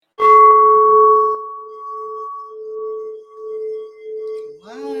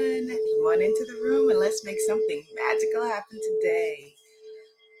on into the room and let's make something magical happen today.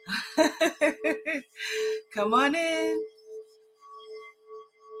 Come on in.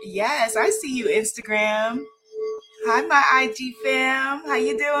 Yes, I see you, Instagram. Hi, my IG fam. How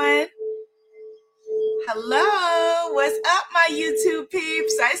you doing? Hello. What's up, my YouTube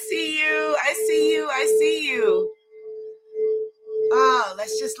peeps? I see you. I see you. I see you. Oh,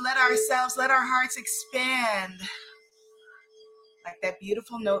 let's just let our hearts expand. Like that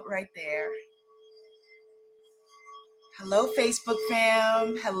beautiful note right there. Hello, Facebook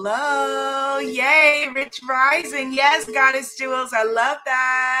fam. Hello. Yay, Rich Rising. Yes, Goddess Jewels. I love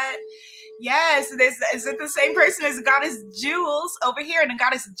that. Yes, is it the same person as Goddess Jules over here and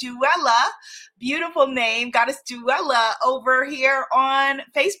Goddess Juella? Beautiful name, Goddess Juella over here on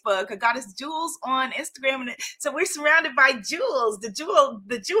Facebook, Goddess Jules on Instagram. And so we're surrounded by jewels, the jewel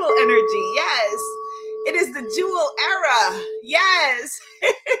energy. Yes, it is the jewel era. Yes.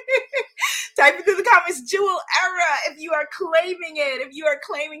 Type into the comments, jewel era, if you are claiming it, if you are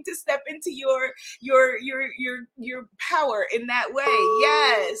claiming to step into your power in that way.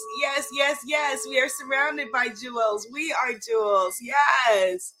 Yes, yes, yes, yes. We are surrounded by jewels. We are jewels.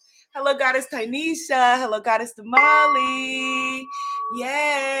 Yes. Hello, Goddess Tynesha. Hello, Goddess Damali.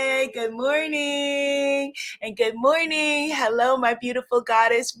 Yay. Good morning. And good morning. Hello, my beautiful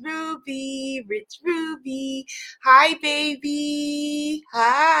Goddess Ruby. Rich Ruby. Hi, baby.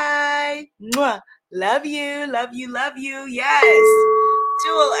 Hi. Mwah. Love you. Love you. Love you. Yes.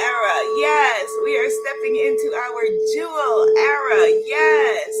 Jewel era. Yes. We are stepping into our jewel era.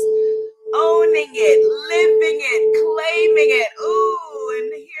 Yes. Owning it, living it, claiming it. Ooh,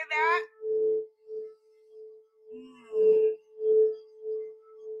 and hear that?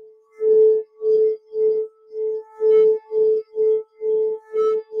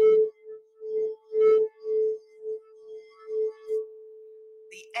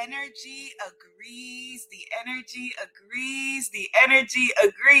 The energy agrees, the energy agrees, the energy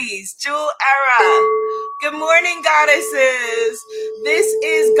agrees. Jewel era. Good morning, goddesses. This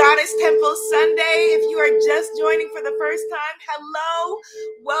is Goddess Temple Sunday. If you are just joining for the first time, hello,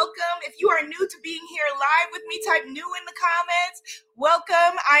 welcome. If you are new to being here live with me, type new in the comments.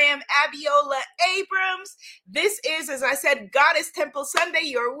 Welcome. I am Abiola Abrams. This is, as I said, Goddess Temple Sunday,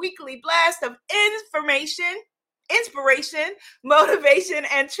 your weekly blast of inspiration, motivation,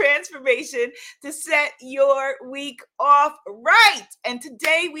 and transformation to set your week off right. And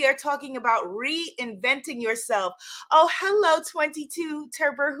today we are talking about reinventing yourself. Oh, hello, 22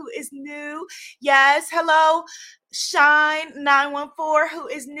 Turber, who is new. Yes, hello. Shine 914, who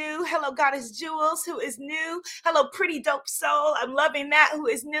is new. Hello, Goddess Jules, who is new. Hello, Pretty Dope Soul. I'm loving that, who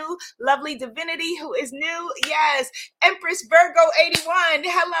is new. Lovely Divinity, who is new. Yes, Empress Virgo 81.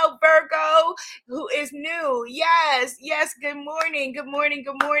 Hello, Virgo, who is new. Yes, yes. Good morning. Good morning.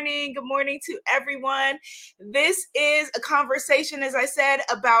 Good morning. Good morning to everyone. This is a conversation, as I said,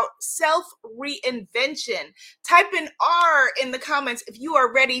 about self-reinvention. Type an R in the comments if you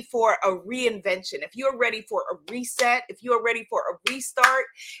are ready for a reinvention, if you're ready for a reset, if you are ready for a restart,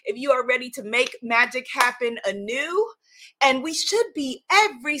 if you are ready to make magic happen anew. And we should be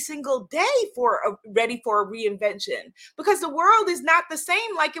every single day ready for a reinvention, because the world is not the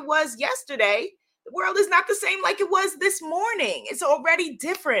same like it was yesterday. The world is not the same like it was this morning. It's already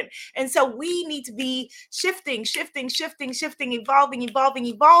different. And so we need to be shifting, evolving in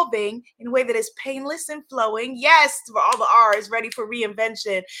a way that is painless and flowing. Yes, for all the R's, ready for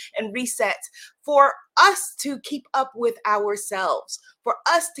reinvention and reset, for us to keep up with ourselves, for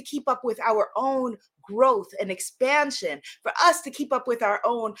us to keep up with our own growth and expansion, for us to keep up with our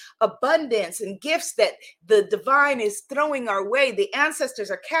own abundance and gifts that the divine is throwing our way. The ancestors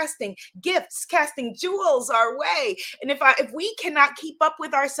are casting gifts, casting jewels our way. And if we cannot keep up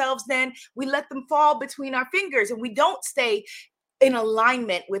with ourselves, then we let them fall between our fingers and we don't stay in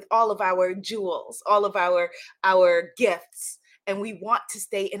alignment with all of our jewels, all of our gifts. And we want to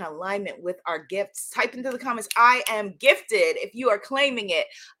stay in alignment with our gifts. Type into the comments, I am gifted. If you are claiming it,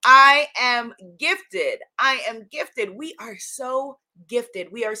 I am gifted. I am gifted. We are so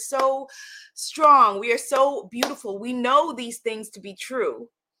gifted. We are so strong. We are so beautiful. We know these things to be true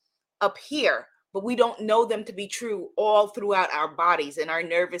up here, but we don't know them to be true all throughout our bodies, in our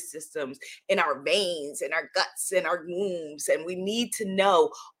nervous systems, in our veins, in our guts, in our wombs. And we need to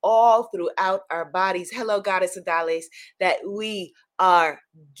know all throughout our bodies, hello, Goddess Adales, that we are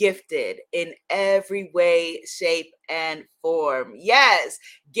gifted in every way, shape, and form. Yes,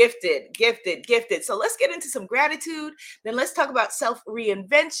 gifted, gifted, gifted. So let's get into some gratitude. Then let's talk about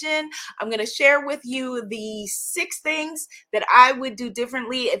self-reinvention. I'm going to share with you the 6 things that I would do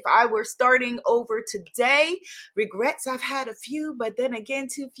differently if I were starting over today. Regrets, I've had a few, but then again,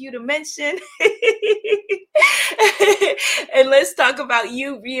 too few to mention. And let's talk about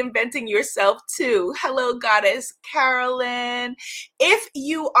you reinventing yourself too. Hello, Goddess Carolyn. If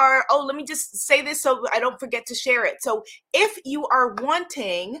you are, let me just say this so I don't forget to share it. So if you are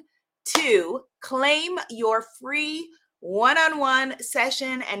wanting to claim your free one-on-one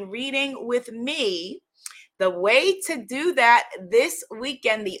session and reading with me, the way to do that this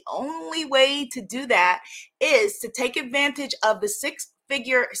weekend, the only way to do that is to take advantage of the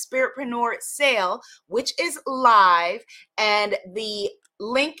 6-figure Spiritpreneur sale, which is live. And the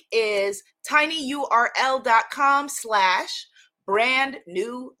link is tinyurl.com/brand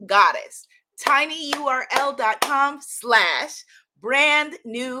new goddess. tinyurl.com/brand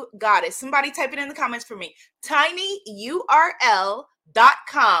new goddess. Somebody type it in the comments for me.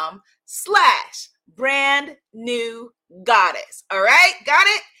 tinyurl.com/brand new goddess. All right, got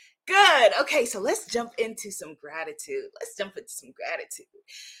it? Good. Okay, so let's jump into some gratitude.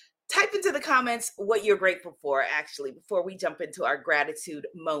 Type into the comments what you're grateful for, actually, before we jump into our gratitude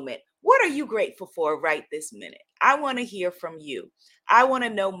moment. What are you grateful for right this minute? I want to hear from you. I want to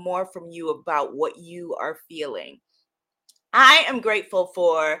know more from you about what you are feeling. I am grateful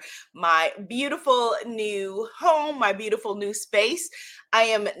for my beautiful new home, my beautiful new space. I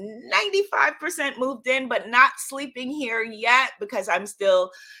am 95% moved in, but not sleeping here yet because I'm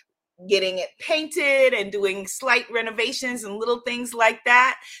still getting it painted and doing slight renovations and little things like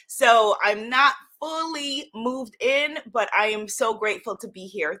that. So I'm not fully moved in, but I am so grateful to be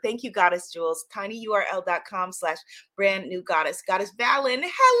here. Thank you, Goddess Jules. tinyurl.com/brand new goddess. Goddess Valen,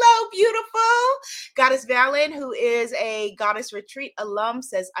 hello, beautiful. Goddess Valen, who is a Goddess Retreat alum,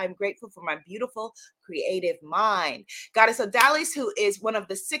 says, I'm grateful for my beautiful creative mind. Goddess Odalis, who is one of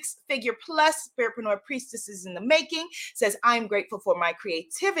the 6-figure plus Spiritpreneur priestesses in the making, says, I'm grateful for my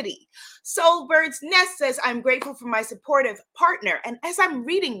creativity. Soulbird's Nest says, I'm grateful for my supportive partner. And as I'm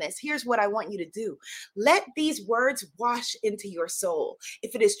reading this, here's what I want you to do. Let these words wash into your soul.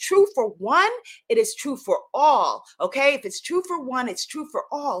 If it is true for one, it is true for all. Okay? If it's true for one, it's true for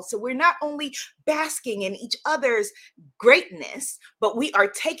all. So we're not only basking in each other's greatness, but we are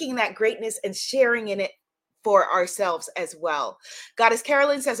taking that greatness and sharing in it for ourselves as well. Goddess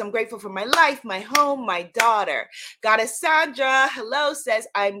Carolyn says, I'm grateful for my life, my home, my daughter. Goddess Sandra, hello, says,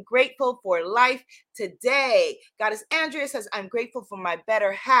 I'm grateful for life today. Goddess Andrea says, I'm grateful for my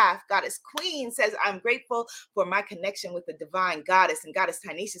better half. Goddess Queen says, I'm grateful for my connection with the divine goddess. And Goddess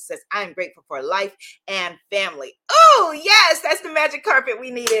Tanisha says, I'm grateful for life and family. Oh, yes, that's the magic carpet we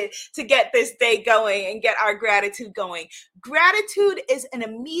needed to get this day going and get our gratitude going. Gratitude is an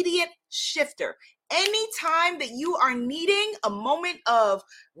immediate shifter. Anytime that you are needing a moment of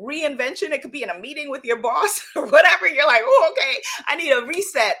reinvention, it could be in a meeting with your boss or whatever, you're like, oh, okay, I need a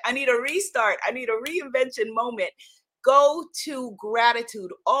reset, I need a restart, I need a reinvention moment. Go to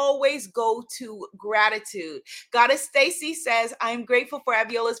gratitude. Always go to gratitude. Goddess Stacy says, I'm grateful for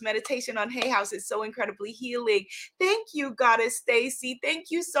Abiola's meditation on Hay House. It's so incredibly healing. Thank you, Goddess Stacy.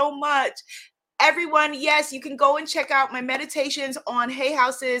 Thank you so much. Everyone, yes, you can go and check out my meditations on Hay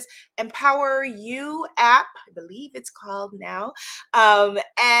House's Empower You app. I believe it's called now.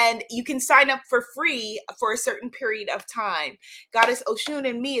 And you can sign up for free for a certain period of time. Goddess Oshun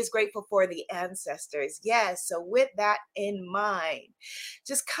and me is grateful for the ancestors. Yes, so with that in mind,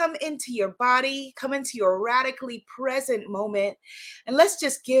 just come into your body, come into your radically present moment, and let's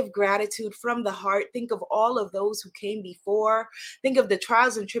just give gratitude from the heart. Think of all of those who came before. Think of the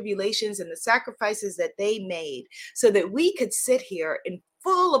trials and tribulations and the sacrifices that they made so that we could sit here in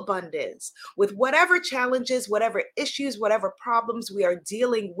full abundance with whatever challenges, whatever issues, whatever problems we are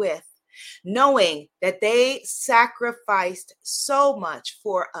dealing with, knowing that they sacrificed so much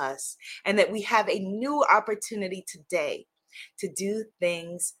for us and that we have a new opportunity today to do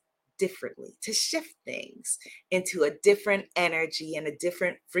things differently, to shift things into a different energy and a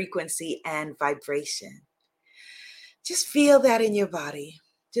different frequency and vibration. Just feel that in your body.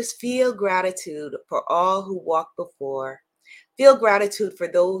 Just feel gratitude for all who walked before. Feel gratitude for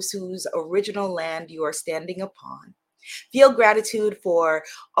those whose original land you are standing upon. Feel gratitude for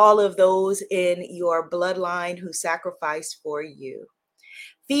all of those in your bloodline who sacrificed for you.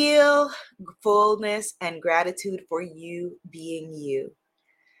 Feel fullness and gratitude for you being you.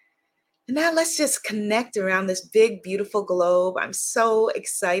 Now let's just connect around this big, beautiful globe. I'm so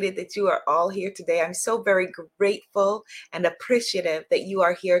excited that you are all here today. I'm so very grateful and appreciative that you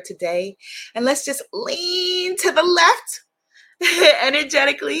are here today. And let's just lean to the left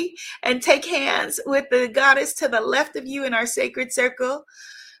energetically and take hands with the goddess to the left of you in our sacred circle.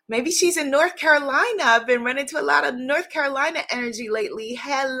 Maybe she's in North Carolina. I've been running into a lot of North Carolina energy lately.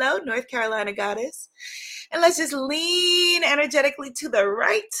 Hello, North Carolina goddess. And let's just lean energetically to the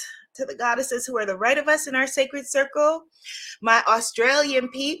right, to the goddesses who are the right of us in our sacred circle. My Australian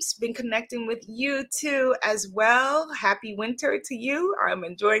peeps, been connecting with you too as well. Happy winter to you. I'm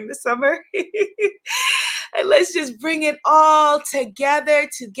enjoying the summer. And let's just bring it all together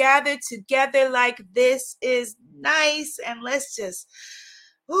like this is nice. And let's just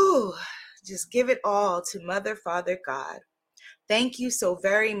give it all to Mother, Father, God. Thank you so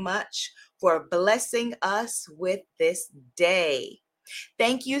very much for blessing us with this day.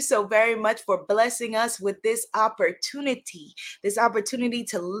 Thank you so very much for blessing us with this opportunity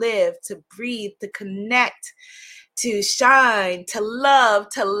to live, to breathe, to connect, to shine, to love,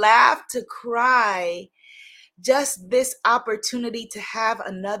 to laugh, to cry. Just this opportunity to have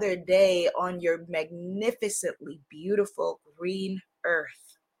another day on your magnificently beautiful green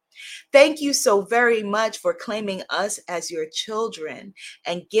earth. Thank you so very much for claiming us as your children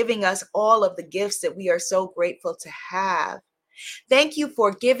and giving us all of the gifts that we are so grateful to have. Thank you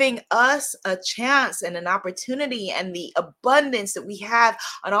for giving us a chance and an opportunity and the abundance that we have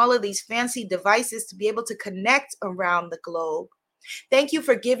on all of these fancy devices to be able to connect around the globe. Thank you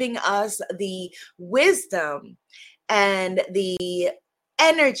for giving us the wisdom and the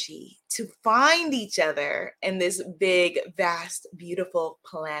energy to find each other in this big, vast, beautiful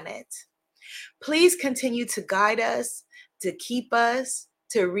planet. Please continue to guide us, to keep us,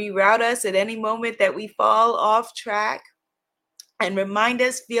 to reroute us at any moment that we fall off track. And remind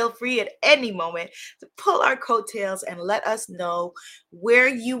us, feel free at any moment to pull our coattails and let us know where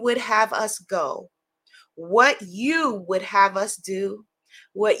you would have us go, what you would have us do,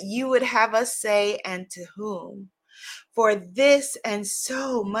 what you would have us say, and to whom. For this and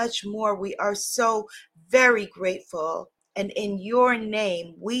so much more, we are so very grateful. And in your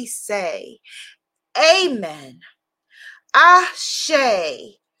name, we say, Amen.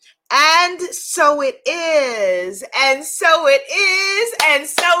 Ashe. And so it is, and so it is, and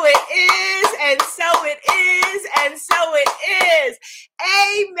so it is, and so it is, and so it is.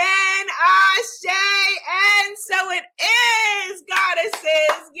 Amen, Ashe, and so it is,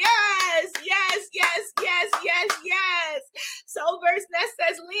 goddesses. Yes, yes, yes, yes, yes, yes. Soulburst Nest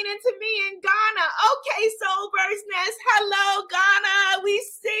says, lean into me in Ghana. Okay, Soulburst Nest, hello, Ghana, we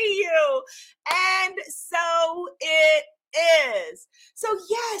see you. And so it is. So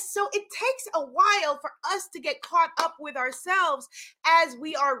yes, so it takes a while for us to get caught up with ourselves as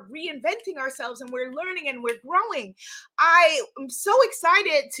we are reinventing ourselves and we're learning and we're growing. I am so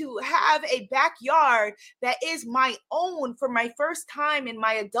excited to have a backyard that is my own for my first time in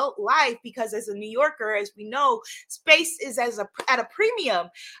my adult life, because as a New Yorker, as we know, space is at a premium.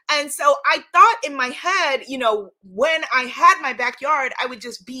 And so I thought in my head, when I had my backyard, I would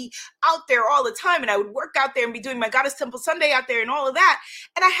just be out there all the time and I would work out there and be doing my Goddess Temple Sunday out there and all of that.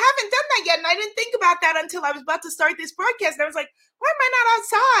 And I haven't done that yet. And I didn't think about that until I was about to start this broadcast. And I was like, why am I not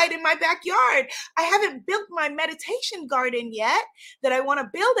outside in my backyard? I haven't built my meditation garden yet that I want to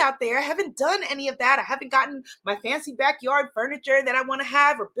build out there. I haven't done any of that. I haven't gotten my fancy backyard furniture that I want to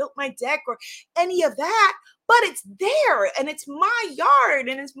have or built my deck or any of that. But it's there and it's my yard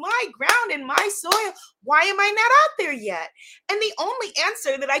and it's my ground and my soil. Why am I not out there yet? And the only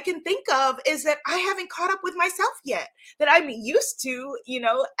answer that I can think of is that I haven't caught up with myself yet, that I'm used to,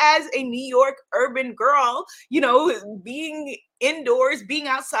 as a New York urban girl, being indoors, being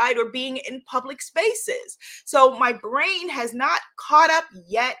outside, or being in public spaces. So my brain has not caught up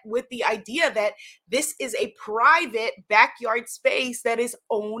yet with the idea that this is a private backyard space that is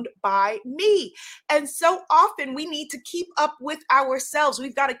owned by me. And so often we need to keep up with ourselves.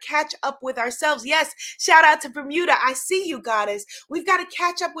 We've got to catch up with ourselves. Yes, shout out to Bermuda. I see you, goddess. We've got to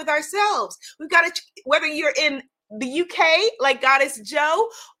catch up with ourselves. We've got to, whether you're in the UK, like Goddess Joe,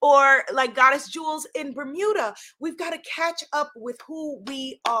 or like Goddess Jules in Bermuda, we've got to catch up with who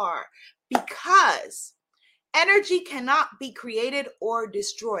we are, because energy cannot be created or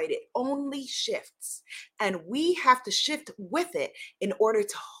destroyed. It only shifts. And we have to shift with it in order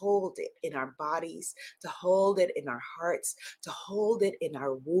to hold it in our bodies, to hold it in our hearts, to hold it in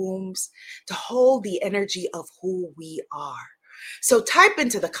our wombs, to hold the energy of who we are. So type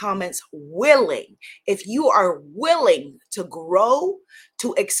into the comments willing if you are willing to grow,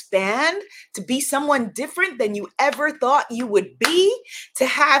 to expand, to be someone different than you ever thought you would be, to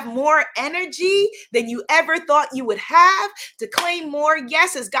have more energy than you ever thought you would have, to claim more,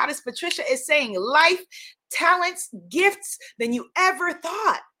 yes, as Goddess Patricia is saying, life, talents, gifts than you ever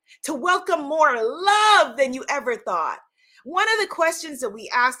thought, to welcome more love than you ever thought. One of the questions that we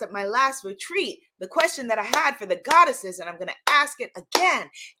asked at my last retreat, the question that I had for the goddesses, and I'm going to ask it again,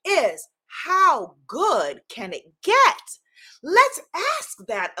 is how good can it get? Let's ask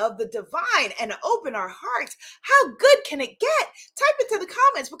that of the divine and open our hearts. How good can it get? Type it to the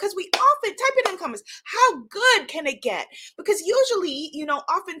comments, because we often type it in the comments. How good can it get? Because usually,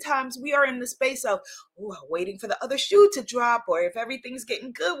 oftentimes we are in the space of waiting for the other shoe to drop, or if everything's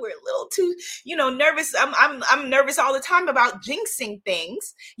getting good, we're a little too, nervous. I'm nervous all the time about jinxing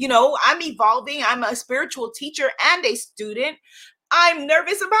things. I'm evolving. I'm a spiritual teacher and a student. I'm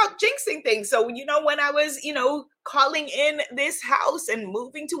nervous about jinxing things. So, when I was, calling in this house and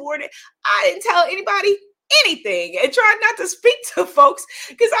moving toward it, I didn't tell anybody anything and tried not to speak to folks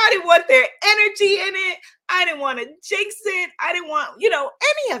because I didn't want their energy in it. I didn't want to jinx it. I didn't want,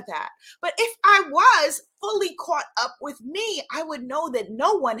 any of that. But if I was fully caught up with me, I would know that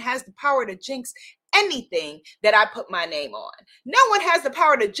no one has the power to jinx anything that I put my name on. No one has the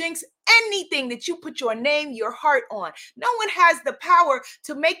power to jinx anything that you put your name, your heart on. No one has the power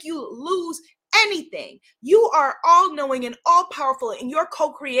to make you lose anything. You are all knowing and all powerful in your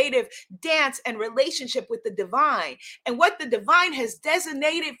co-creative dance and relationship with the divine. And what the divine has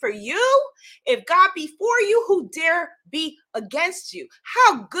designated for you, if God be for you, who dare be against you?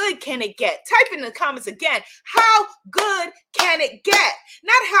 How good can it get? Type in the comments again. How good can it get?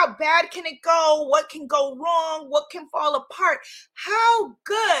 Not how bad can it go? What can go wrong? What can fall apart? How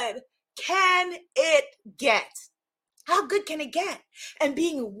good can it get? How good can it get? And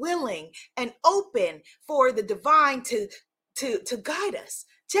being willing and open for the divine to guide us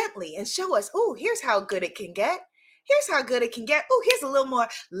gently and show us, oh, here's how good it can get. Here's how good it can get. Oh, here's a little more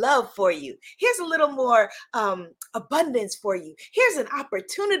love for you. Here's a little more abundance for you. Here's an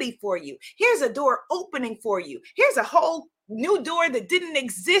opportunity for you. Here's a door opening for you. Here's a whole new door that didn't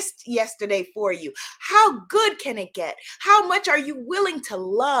exist yesterday for you. How good can it get? How much are you willing to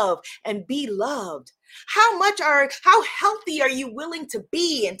love and be loved? How healthy are you willing to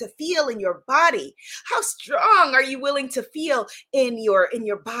be and to feel in your body? How strong are you willing to feel in your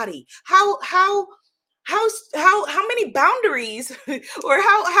body? How many boundaries or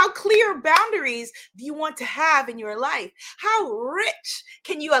how clear boundaries do you want to have in your life? How rich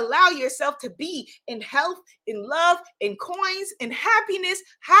can you allow yourself to be in health, in love, in coins, in happiness?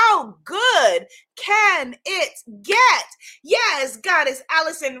 How good can it get? Yes, Goddess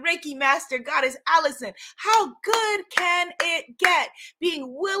Allison, Reiki Master, Goddess Allison, how good can it get?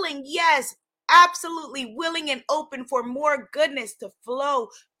 Being willing, yes, absolutely willing and open for more goodness to flow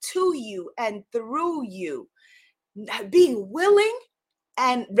to you and through you. Being willing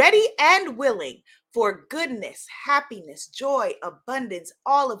and ready and willing for goodness, happiness, joy, abundance,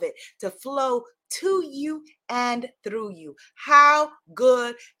 all of it to flow to you and through you. How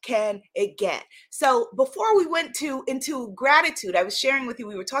good can it get? So before we went into gratitude, I was sharing with you,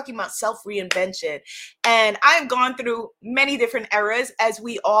 we were talking about self-reinvention, and I've gone through many different eras, as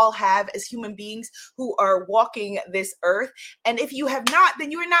we all have as human beings who are walking this earth. And if you have not,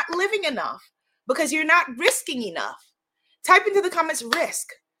 then you are not living enough because you're not risking enough. Type into the comments risk.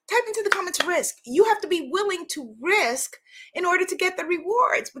 Type into the comments risk. You have to be willing to risk in order to get the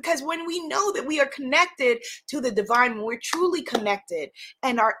rewards, because when we know that we are connected to the divine, when we're truly connected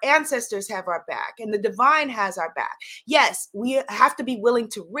and our ancestors have our back and the divine has our back, yes, we have to be willing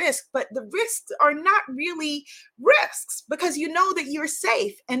to risk, but the risks are not really risks because you know that you're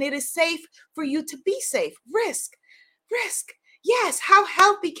safe and it is safe for you to be safe. Risk. Yes, how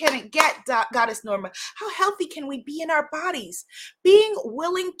healthy can it get, Goddess Norma? How healthy can we be in our bodies? Being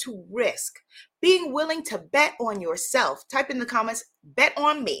willing to risk, being willing to bet on yourself. Type in the comments, bet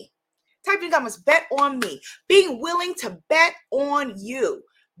on me. Type in the comments, bet on me. Being willing to bet on you.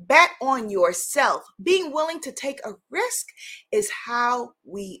 Bet on yourself. Being willing to take a risk is how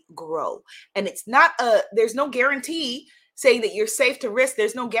we grow. And it's not there's no guarantee saying that you're safe to risk.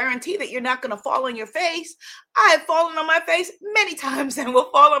 There's no guarantee that you're not going to fall on your face. I have fallen on my face many times and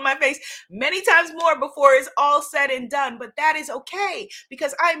will fall on my face many times more before it's all said and done. But that is okay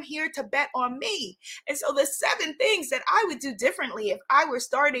because I'm here to bet on me. And so the 7 things that I would do differently if I were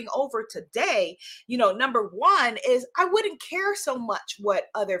starting over today, number 1 is I wouldn't care so much what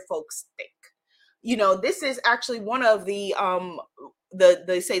other folks think. This is actually one of the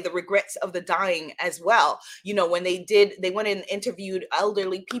they say the regrets of the dying as well. When they went and interviewed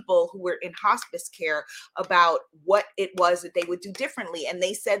elderly people who were in hospice care about what it was that they would do differently. And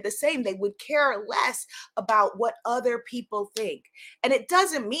they said the same, they would care less about what other people think. And it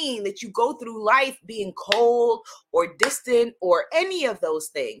doesn't mean that you go through life being cold or distant or any of those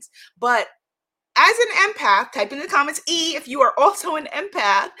things. But as an empath, type in the comments E if you are also an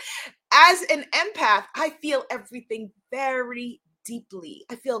empath. As an empath, I feel everything very deeply.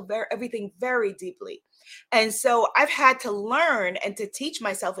 Everything very deeply. And so I've had to learn and to teach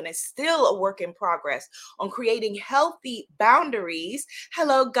myself, and it's still a work in progress, on creating healthy boundaries.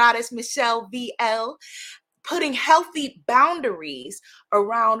 Hello, Goddess Michelle VL. Putting healthy boundaries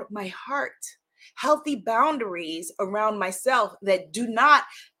around my heart, healthy boundaries around myself that do not,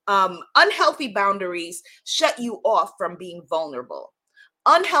 unhealthy boundaries shut you off from being vulnerable.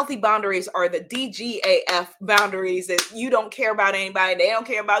 Unhealthy boundaries are the DGAF boundaries, that you don't care about anybody, they don't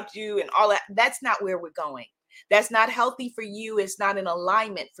care about you, and all that. That's not where we're going. That's not healthy for you. It's not in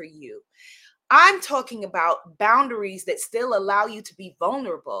alignment for you. I'm talking about boundaries that still allow you to be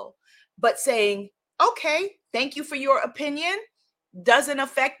vulnerable, but saying, okay, thank you for your opinion, doesn't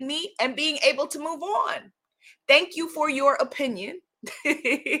affect me, and being able to move on. Thank you for your opinion.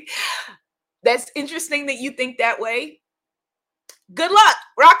 That's interesting that you think that way. Good luck.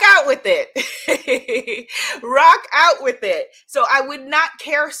 Rock out with it. Rock out with it. So I would not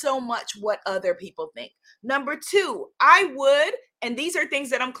care so much what other people think. Number two, I would, and these are things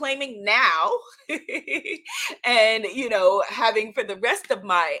that I'm claiming now, and, having for the rest of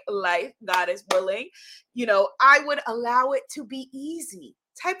my life, God is willing, I would allow it to be easy.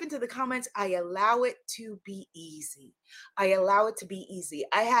 Type into the comments, I allow it to be easy. I allow it to be easy.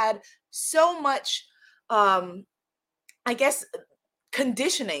 I had so much, I guess,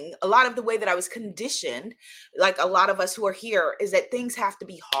 conditioning. A lot of the way that I was conditioned, like a lot of us who are here, is that things have to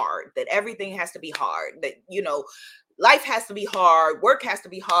be hard, that everything has to be hard, that, life has to be hard, work has to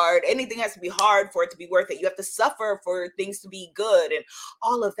be hard, anything has to be hard for it to be worth it. You have to suffer for things to be good and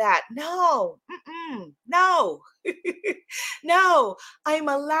all of that. No, no, no. I'm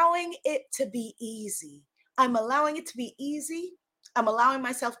allowing it to be easy. I'm allowing it to be easy. I'm allowing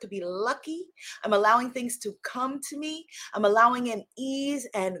myself to be lucky. I'm allowing things to come to me. I'm allowing an ease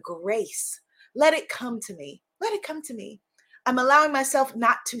and grace. Let it come to me. Let it come to me. I'm allowing myself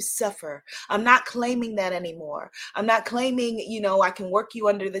not to suffer. I'm not claiming that anymore. I'm not claiming, I can work you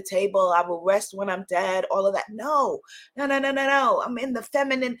under the table. I will rest when I'm dead. All of that. No, no, no, no, no, no. I'm in the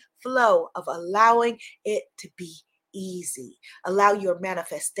feminine flow of allowing it to be easy. Allow your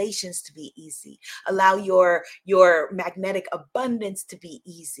manifestations to be easy. Allow your magnetic abundance to be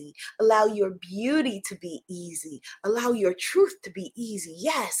easy. Allow your beauty to be easy. Allow your truth to be easy.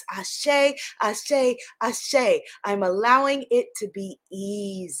 Yes, ashe, ashe, ashe. I'm allowing it to be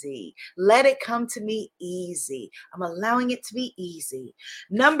easy. Let it come to me easy. I'm allowing it to be easy.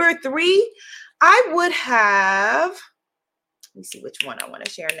 Number three, I would have, let me see which one I want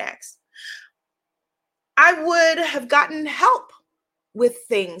to share next. I would have gotten help with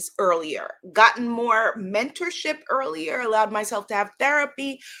things earlier, gotten more mentorship earlier, allowed myself to have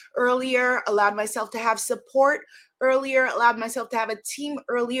therapy earlier, allowed myself to have support earlier, allowed myself to have a team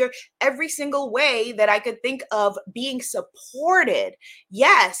earlier. Every single way that I could think of being supported,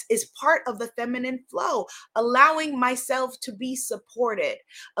 yes, is part of the feminine flow. Allowing myself to be supported,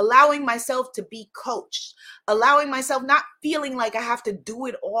 allowing myself to be coached, allowing myself not feeling like I have to do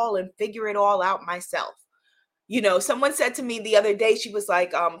it all and figure it all out myself. Someone said to me the other day, she was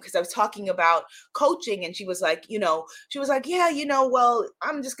like, because I was talking about coaching, and she was like, yeah, well,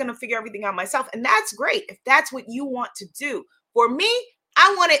 I'm just going to figure everything out myself. And that's great if that's what you want to do. For me,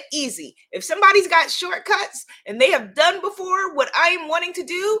 I want it easy. If somebody's got shortcuts and they have done before what I am wanting to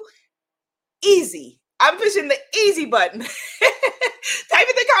do, easy. I'm pushing the easy button. Type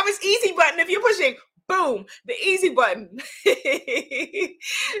in the comments, easy button if you're pushing. Boom, the easy button.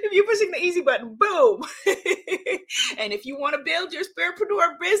 If you're pushing the easy button, boom. And if you want to build your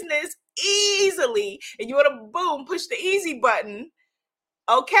spiritpreneur business easily and you want to, boom, push the easy button.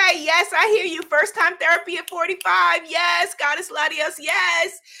 Okay, yes, I hear you. First time therapy at 45. Yes, Goddess Ladios.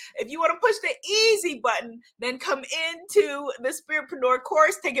 Yes. If you want to push the easy button, then come into the Spiritpreneur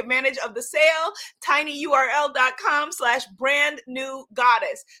course. Take advantage of the sale. tinyurl.com/brand new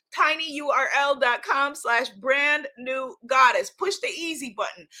goddess. tinyurl.com/brand new goddess. Push the easy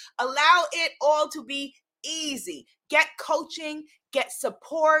button. Allow it all to be easy. Get coaching, get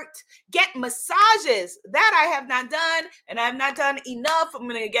support, get massages. That I have not done, and I have not done enough. I'm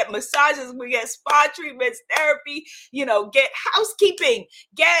going to get massages. We get spa treatments, therapy, get housekeeping,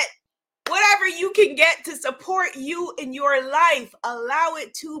 get whatever you can get to support you in your life, allow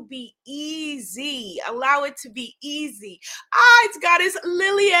it to be easy. Allow it to be easy. It's Goddess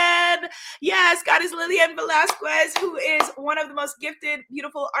Lillian. Yes, Goddess Lillian Velasquez, who is one of the most gifted,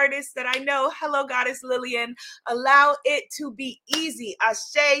 beautiful artists that I know. Hello, Goddess Lillian. Allow it to be easy.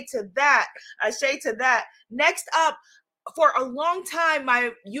 Ashe to that. Ashe to that. Next up, for a long time,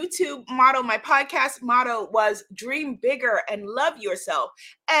 my YouTube motto, my podcast motto was dream bigger and love yourself.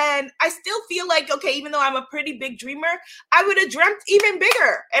 And I still feel like, okay, even though I'm a pretty big dreamer, I would have dreamt even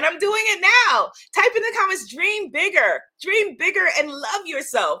bigger. And I'm doing it now. Type in the comments, dream bigger and love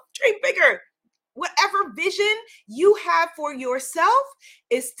yourself. Dream bigger. Whatever vision you have for yourself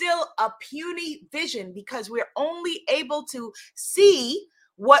is still a puny vision, because we're only able to see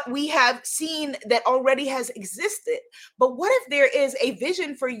what we have seen that already has existed. But what if there is a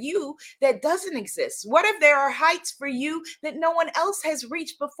vision for you that doesn't exist? What if there are heights for you that no one else has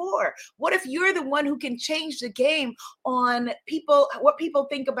reached before? What if you're the one who can change the game on people, what people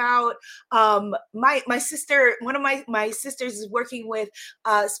think about? My sister, one of my sisters is working with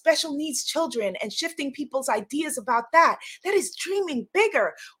special needs children and shifting people's ideas about that. That is dreaming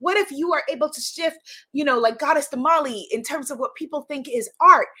bigger. What if you are able to shift, like Goddess Damali, in terms of what people think is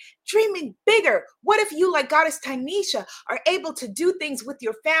art? Dreaming bigger. What if you, like Goddess Tanisha, are able to do things with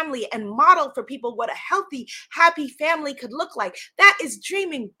your family and model for people what a healthy, happy family could look like? That is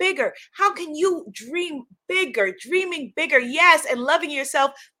dreaming bigger. How can you dream bigger? Dreaming bigger, yes, and loving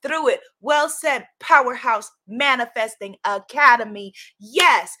yourself through it. Well said, Powerhouse Manifesting Academy.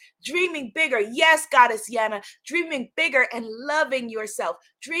 Yes, dreaming bigger. Yes, Goddess Yana, dreaming bigger and loving yourself.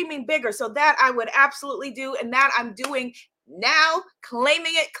 Dreaming bigger. So that I would absolutely do, and that I'm doing now,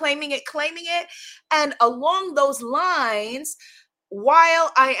 claiming it. And along those lines,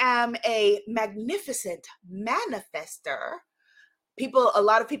 while I am a magnificent manifester, a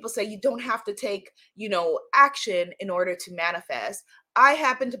lot of people say you don't have to take, action in order to manifest. I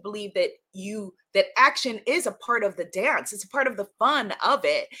happen to believe that action is a part of the dance. It's a part of the fun of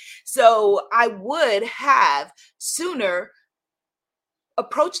it. So I would have sooner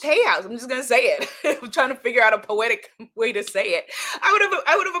approached Hay House. I'm just gonna say it. I'm trying to figure out a poetic way to say it. I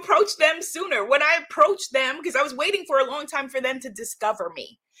would have approached them sooner. When I approached them, because I was waiting for a long time for them to discover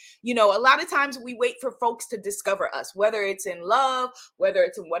me. A lot of times we wait for folks to discover us, whether it's in love, whether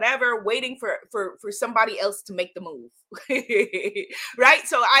it's in whatever, waiting for somebody else to make the move. Right?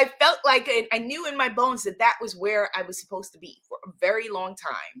 So I felt like I knew in my bones that was where I was supposed to be for a very long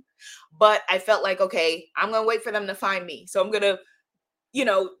time. But I felt like, okay, I'm gonna wait for them to find me. So I'm gonna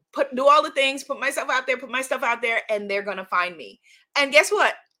do all the things, put my stuff out there, and they're going to find me. And guess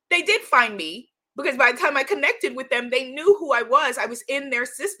what? They did find me, because by the time I connected with them, they knew who I was. I was in their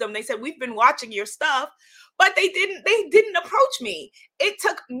system. They said, we've been watching your stuff, but they didn't approach me. It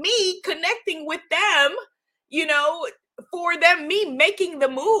took me connecting with them, for them, me making the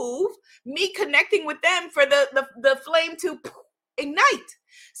move, me connecting with them for the flame to ignite.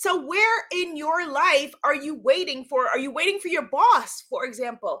 So where in your life are you waiting for? Are you waiting for your boss, for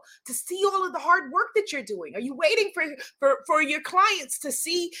example, to see all of the hard work that you're doing? Are you waiting for your clients to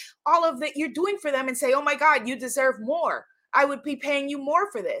see all of that you're doing for them and say, oh my God, you deserve more. I would be paying you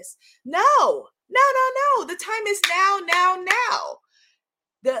more for this. No. The time is now.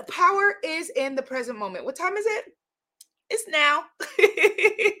 The power is in the present moment. What time is it? It's now.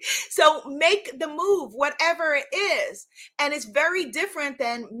 So make the move, whatever it is. And it's very different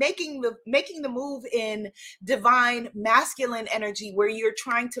than making the move in divine masculine energy, where you're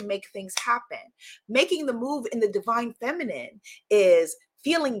trying to make things happen. Making the move in the divine feminine is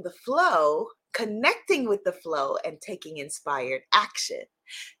feeling the flow, connecting with the flow, and taking inspired action.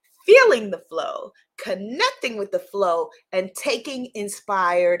 Feeling the flow, connecting with the flow, and taking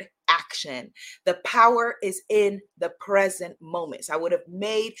inspired action. The power is in the present moment. So I would have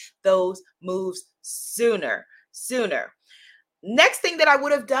made those moves sooner. Next thing that I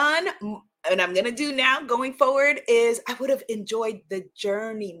would have done, and I'm going to do now going forward, is I would have enjoyed the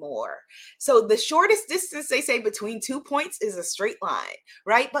journey more. So the shortest distance, they say, between 2 points is a straight line,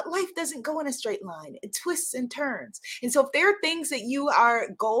 right? But life doesn't go in a straight line. It twists and turns. And so if there are things that you are,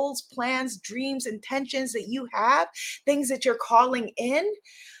 goals, plans, dreams, intentions that you have, things that you're calling in,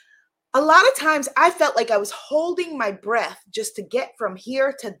 a lot of times I felt like I was holding my breath just to get from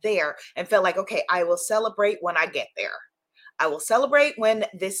here to there, and felt like, okay, I will celebrate when I get there. I will celebrate when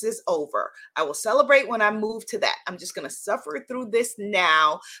this is over. I will celebrate when I move to that. I'm just going to suffer through this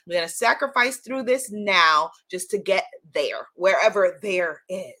now. I'm going to sacrifice through this now just to get there, wherever there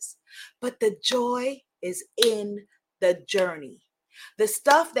is. But the joy is in the journey. The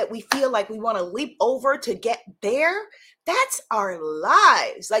stuff that we feel like we want to leap over to get there, That's our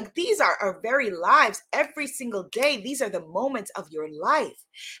lives. Like these are our very lives every single day. These are the moments of your life.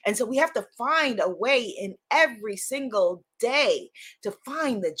 And so we have to find a way in every single day to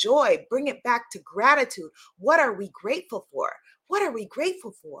find the joy, bring it back to gratitude. What are we grateful for? What are we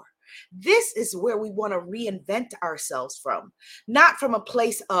grateful for? This is where we want to reinvent ourselves from, not from a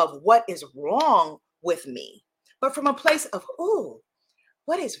place of what is wrong with me, but from a place of, oh,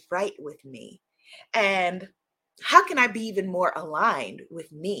 what is right with me? And how can I be even more aligned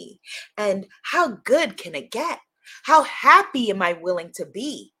with me? And how good can it get? How happy am I willing to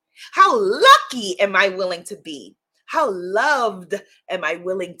be? How lucky am I willing to be? How loved am I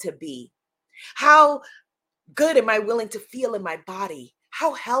willing to be? How good am I willing to feel in my body?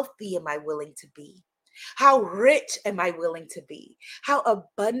 How healthy am I willing to be? How rich am I willing to be? How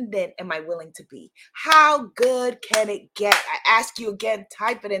abundant am I willing to be? How good can it get? I ask you again,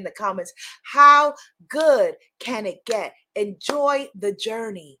 type it in the comments. How good can it get? Enjoy the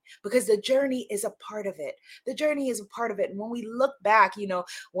journey, because the journey is a part of it. The journey is a part of it. And when we look back,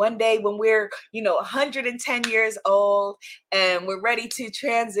 one day when we're, 110 years old and we're ready to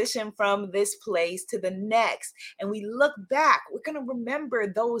transition from this place to the next, and we look back, we're going to remember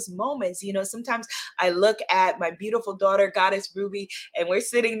those moments. Sometimes I look at my beautiful daughter, Goddess Ruby, and we're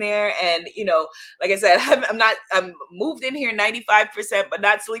sitting there and, like I said, I'm moved in here 95%, but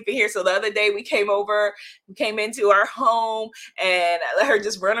not sleeping here. So the other day we came into our home and I let her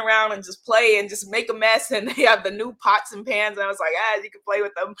just run around and just play and just make a mess. And they have the new pots and pans. And I was like, you can play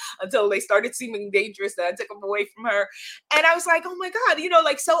with them, until they started seeming dangerous. That I took them away from her. And I was like, oh my God,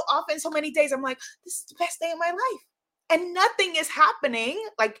 like so often, so many days, I'm like, this is the best day of my life. And nothing is happening.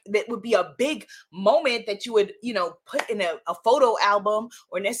 Like that would be a big moment that you would, put in a photo album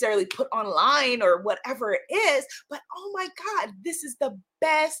or necessarily put online or whatever it is. But oh my God, this is the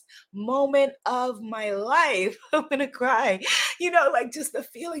best moment of my life. I'm gonna cry. Like just the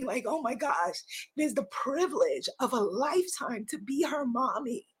feeling like, oh my gosh, it is the privilege of a lifetime to be her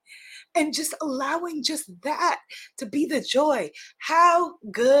mommy. And just allowing just that to be the joy. How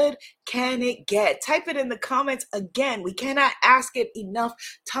good can it get? Type it in the comments again. We cannot ask it enough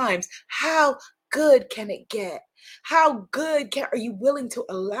times. How good can it get? How good are you willing to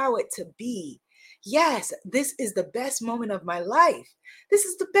allow it to be? Yes, this is the best moment of my life. This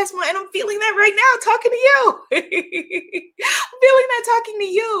is the best moment. And I'm feeling that right now talking to you. I'm feeling that talking to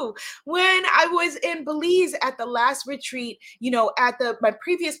you. When I was in Belize at the last retreat, at my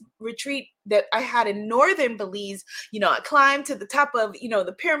previous retreat that I had in northern Belize, I climbed to the top of,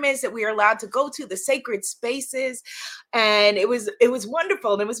 the pyramids that we are allowed to go to, the sacred spaces. And it was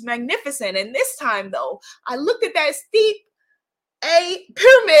wonderful and it was magnificent. And this time though, I looked at that steep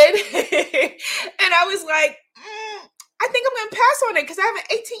pyramid and I was like, I think I'm going to pass on it because I have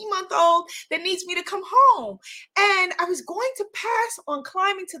an 18-month-old that needs me to come home. And I was going to pass on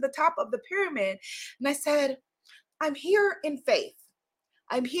climbing to the top of the pyramid. And I said, I'm here in faith.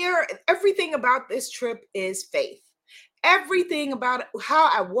 I'm here. Everything about this trip is faith. Everything about how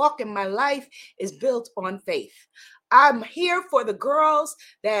I walk in my life is built on faith. I'm here for the girls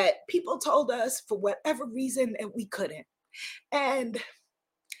that people told us for whatever reason that we couldn't. And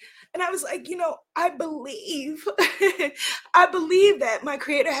I was like, I believe, I believe that my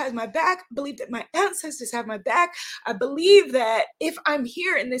creator has my back. I believe that my ancestors have my back. I believe that if I'm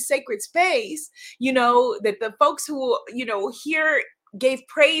here in this sacred space, that the folks who, here gave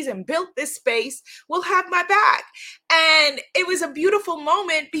praise and built this space will have my back. And it was a beautiful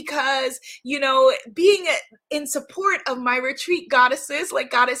moment because, being in support of my retreat goddesses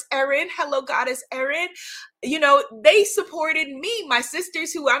like Goddess Erin, hello Goddess Erin, they supported me. My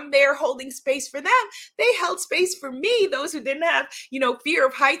sisters who I'm there holding space for them, they held space for me. Those who didn't have, fear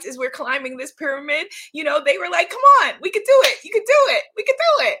of heights as we're climbing this pyramid, they were like, come on, we could do it. You could do it. We could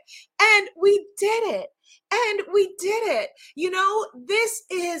do it. And we did it. And we did it. This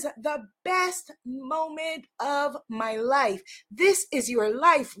is the best moment of my life. This is your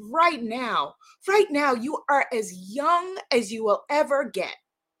life right now. Right now, you are as young as you will ever get.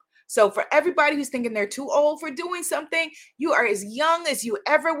 So for everybody who's thinking they're too old for doing something, you are as young as you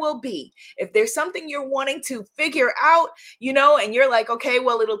ever will be. If there's something you're wanting to figure out, and you're like, okay,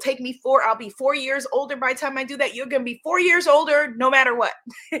 well, it'll take me I'll be 4 years older by the time I do that. You're going to be 4 years older no matter what.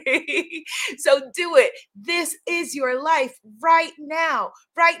 So do it. This is your life right now.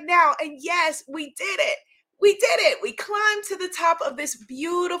 And yes, we did it. We did it. We climbed to the top of this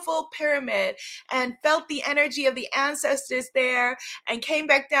beautiful pyramid and felt the energy of the ancestors there and came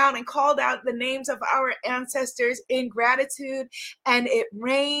back down and called out the names of our ancestors in gratitude. And it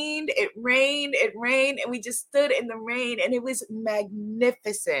rained, and we just stood in the rain and it was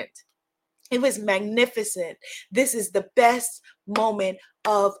magnificent. It was magnificent. This is the best moment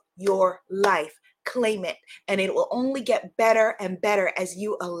of your life. Claim it. And it will only get better and better as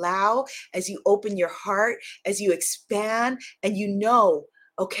you allow, as you open your heart, as you expand, and you know,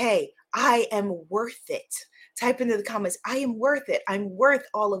 okay, I am worth it. Type into the comments, I am worth it. I'm worth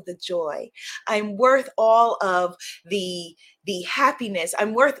all of the joy. I'm worth all of the happiness.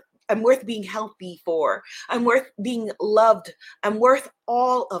 I'm worth being healthy for. I'm worth being loved. I'm worth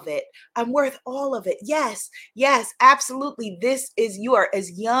all of it. I'm worth all of it. Yes, yes, absolutely. You are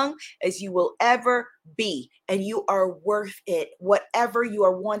as young as you will ever be, and you are worth it. Whatever you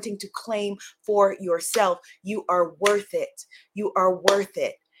are wanting to claim for yourself, you are worth it. You are worth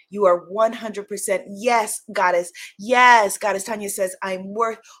it. You are 100%. Yes, Goddess. Yes, Goddess Tanya says, I'm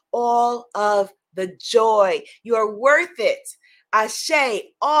worth all of the joy. You are worth it. Ashe,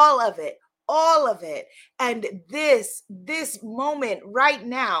 all of it, all of it. And this moment right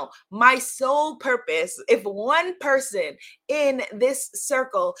now, my sole purpose, if one person in this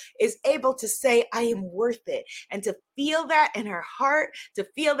circle is able to say, I am worth it, and to feel that in her heart, to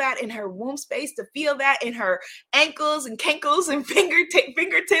feel that in her womb space, to feel that in her ankles and cankles and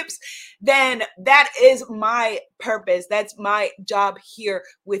fingertips, then that is my purpose. That's my job here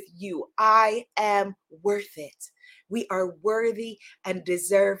with you. I am worth it. We are worthy and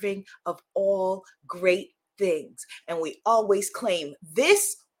deserving of all great things. And we always claim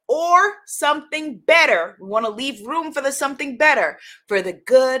this or something better. We want to leave room for the something better for the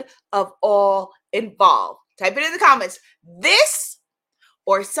good of all involved. Type it in the comments. This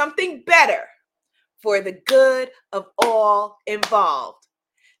or something better for the good of all involved.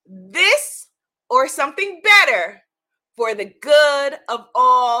 This or something better for the good of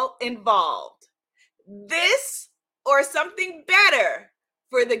all involved. This or something better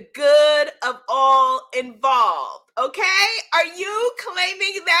for the good of all involved. Okay? Are you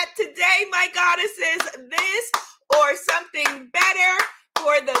claiming that today, my goddesses? This or something better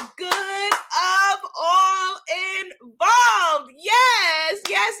for the good of all involved. Yes,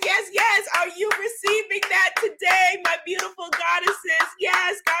 yes, yes, yes. Are you receiving that today, my beautiful goddesses?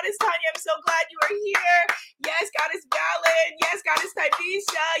 Yes, Goddess Tanya, I'm so glad you are here. Yes, Goddess Ballad. Yes, Goddess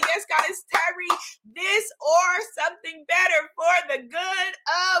Tybisha. Yes, Goddess Terry. This or something better for the good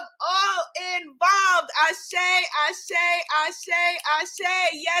of all involved. Ashe, ashe, ashe, ashe.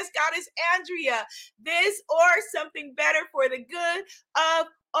 Yes, Goddess Andrea. This or something better for the good of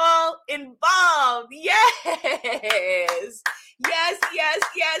all involved. Yes. Yes, yes,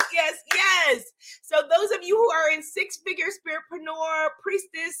 yes, yes, yes. So those of you who are in Six Figure Spiritpreneur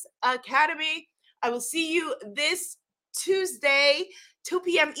Priestess Academy, I will see you this Tuesday, 2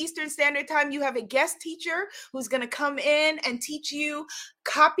 p.m. Eastern Standard Time. You have a guest teacher who's going to come in and teach you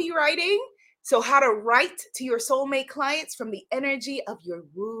copywriting. So how to write to your soulmate clients from the energy of your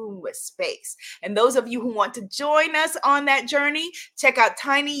womb space. And those of you who want to join us on that journey, check out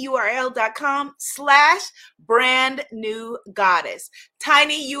tinyurl.com/brand new goddess.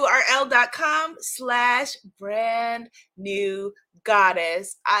 tinyurl.com/brand new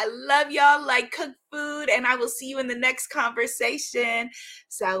goddess. I love y'all like cooked food, and I will see you in the next conversation.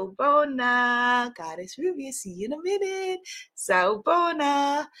 Sawubona, Goddess Ruby. See you in a minute.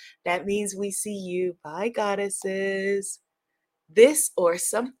 Sawubona. That means we see you. Bye, goddesses. This or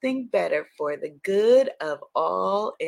something better for the good of all.